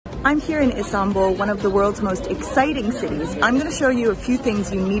I'm here in Istanbul, one of the world's most exciting cities. I'm going to show you a few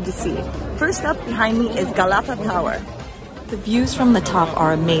things you need to see. First up behind me is Galata Tower. The views from the top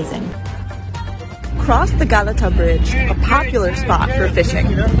are amazing. Cross the Galata Bridge, a popular spot for fishing.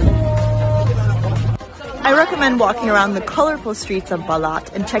 I recommend walking around the colorful streets of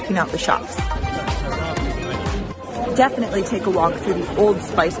Balat and checking out the shops. Definitely take a walk through the Old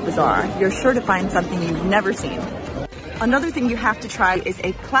Spice Bazaar. You're sure to find something you've never seen. Another thing you have to try is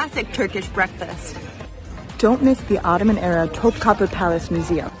a classic Turkish breakfast. Don't miss the Ottoman-era Topkapı Palace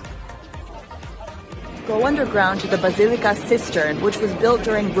Museum. Go underground to the Basilica cistern, which was built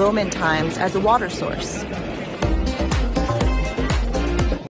during Roman times as a water source.